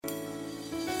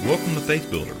Welcome to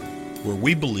Faith Builder, where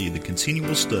we believe the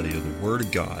continual study of the Word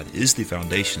of God is the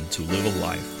foundation to live a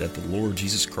life that the Lord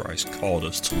Jesus Christ called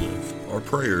us to live. Our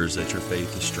prayer is that your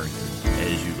faith is strengthened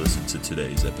as you listen to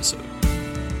today's episode.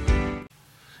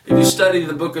 If you study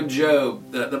the book of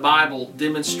Job, the Bible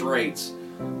demonstrates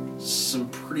some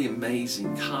pretty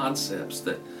amazing concepts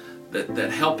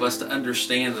that help us to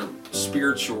understand the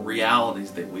spiritual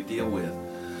realities that we deal with.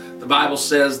 The Bible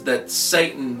says that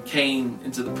Satan came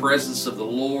into the presence of the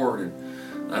Lord,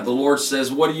 and the Lord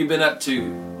says, "What have you been up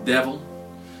to, devil?"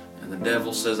 And the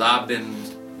devil says, "I've been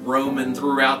roaming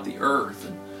throughout the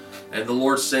earth." And the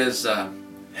Lord says,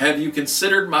 "Have you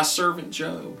considered my servant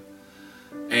Job?"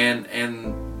 And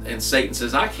Satan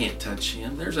says, "I can't touch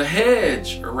him. There's a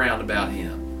hedge around about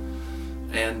him."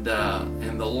 And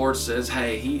the Lord says,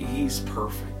 "Hey, he's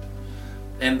perfect."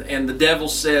 And the devil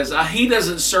says, "He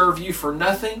doesn't serve you for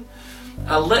nothing.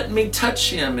 Let me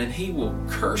touch him and he will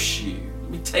curse you.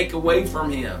 Let me take away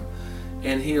from him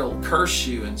and he'll curse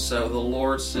you." And so the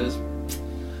Lord says,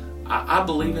 I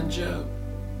believe in Job.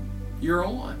 You're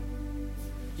on.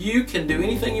 You can do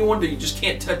anything you want to do. You just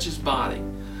can't touch his body."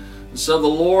 And so the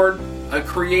Lord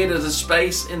created a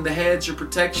space in the hedge of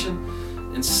protection,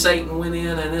 and Satan went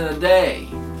in, and in a day,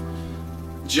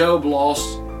 Job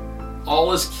lost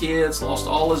all his kids, lost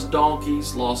all his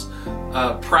donkeys, lost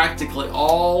practically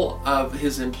all of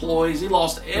his employees. He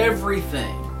lost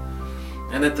everything.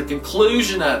 And at the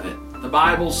conclusion of it, the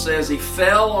Bible says he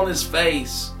fell on his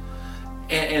face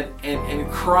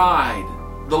and cried,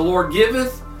 "The Lord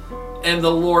giveth and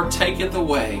the Lord taketh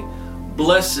away.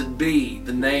 Blessed be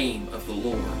the name of the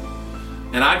Lord."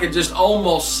 And I could just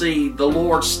almost see the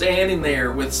Lord standing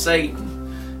there with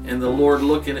Satan, and the Lord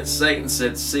looking at Satan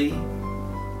said, "See,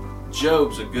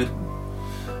 Job's a good one."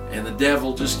 And the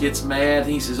devil just gets mad.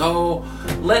 He says, "Oh,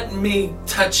 let me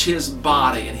touch his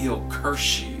body and he'll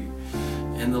curse you."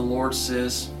 And the Lord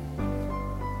says,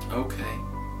 "Okay,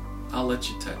 I'll let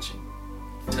you touch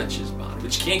his body,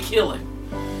 but you can't kill him."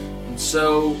 And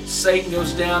so Satan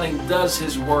goes down and does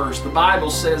his worst. The Bible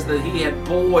says that he had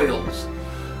boils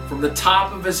from the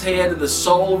top of his head to the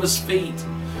sole of his feet.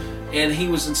 And he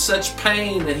was in such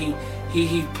pain that he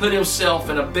put himself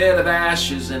in a bed of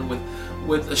ashes, and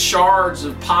with the shards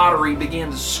of pottery began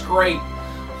to scrape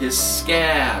his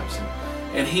scabs.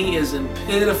 And he is in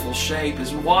pitiful shape.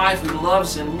 His wife, who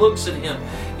loves him, looks at him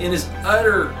in his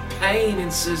utter pain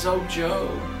and says, "Oh, Job,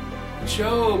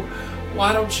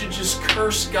 why don't you just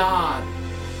curse God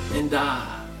and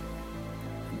die?"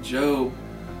 And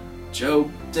Job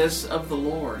says of the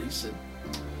Lord, he said,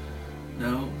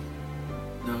 No,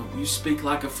 you speak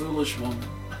like a foolish woman.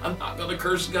 I'm not going to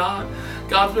curse God.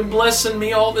 God's been blessing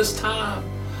me all this time.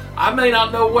 I may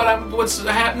not know what's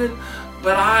happening,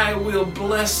 but I will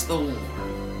bless the Lord.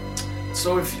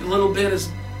 So if a little bit his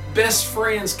best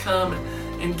friends come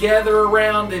and gather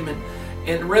around him,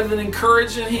 and rather than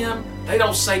encouraging him, they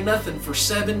don't say nothing for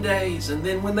 7 days. And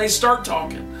then when they start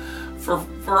talking for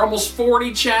almost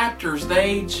 40 chapters,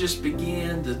 they just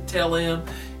begin to tell him,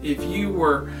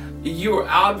 you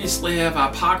obviously have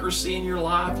hypocrisy in your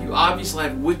life. You obviously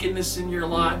have wickedness in your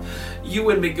life. You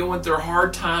wouldn't be going through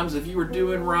hard times if you were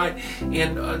doing right.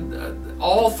 And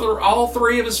all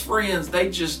three of his friends, they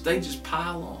just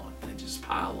pile on. They just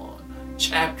pile on.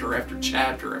 Chapter after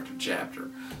chapter after chapter.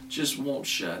 Just won't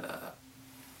shut up.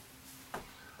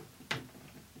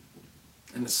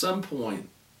 And at some point,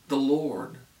 the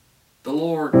Lord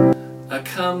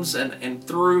comes and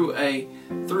through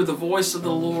the voice of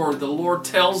the Lord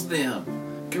tells them,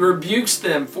 rebukes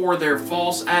them for their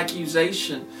false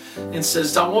accusation, and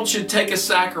says, "I want you to take a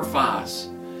sacrifice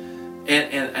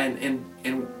and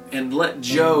let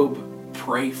Job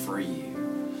pray for you."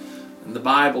 And the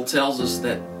Bible tells us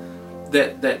that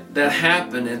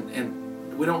happened,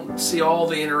 and we don't see all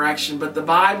the interaction, but the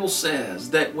Bible says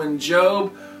that when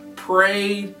Job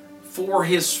prayed for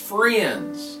his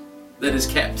friends, that his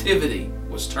captivity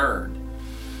was turned.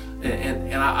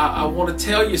 And I want to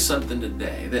tell you something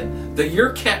today, that your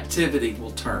captivity will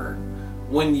turn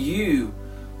when you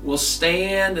will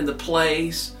stand in the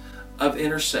place of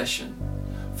intercession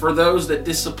for those that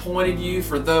disappointed you,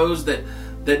 for those that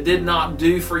did not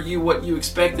do for you what you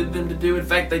expected them to do. In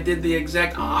fact, they did the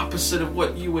exact opposite of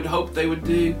what you would hope they would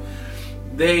do.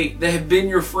 They have been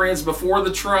your friends before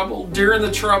the trouble. During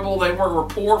the trouble, they were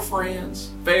poor friends,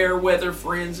 fair weather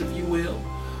friends, if you will.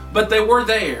 But they were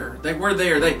there. They were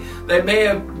there. They may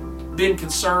have been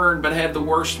concerned, but had the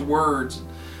worst words.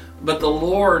 But the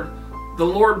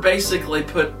Lord basically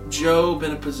put Job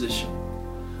in a position.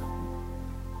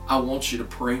 I want you to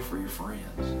pray for your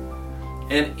friends.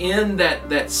 And in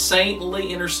that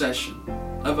saintly intercession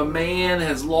of a man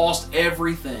has lost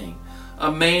everything,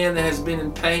 a man that has been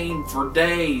in pain for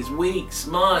days, weeks,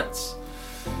 months.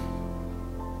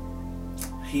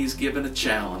 He's given a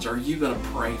challenge. Are you going to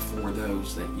pray for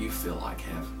those that you feel like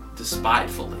have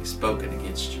despitefully spoken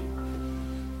against you?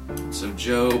 So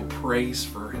Job prays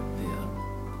for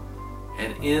them.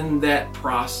 And in that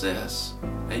process,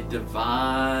 a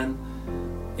divine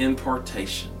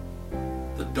impartation.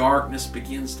 The darkness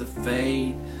begins to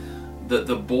fade.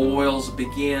 The boils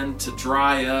begin to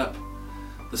dry up.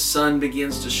 The sun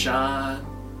begins to shine.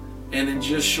 And in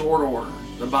just short order,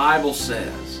 the Bible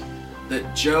says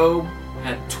that Job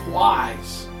had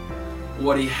twice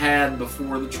what he had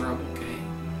before the trouble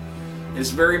came. It's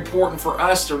very important for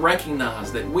us to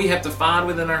recognize that we have to find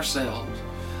within ourselves,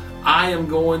 I am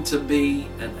going to be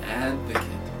an advocate.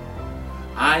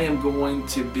 I am going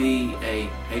to be a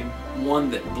one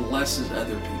that blesses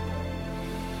other people.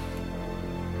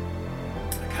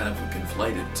 I kind of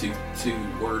conflated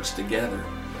two words together.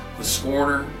 The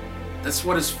scorner, that's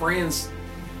what his friends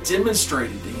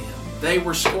demonstrated to him. They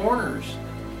were scorners.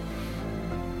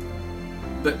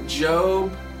 But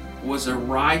Job was a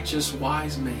righteous,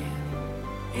 wise man.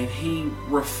 And he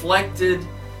reflected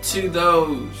to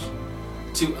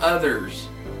others,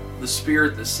 the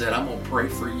spirit that said, I'm going to pray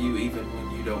for you even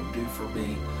when you don't do for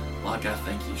me like I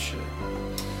think you should.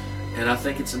 And I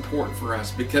think it's important for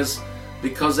us because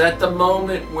at the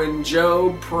moment when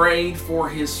Job prayed for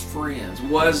his friends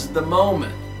was the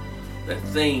moment that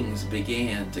things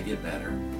began to get better.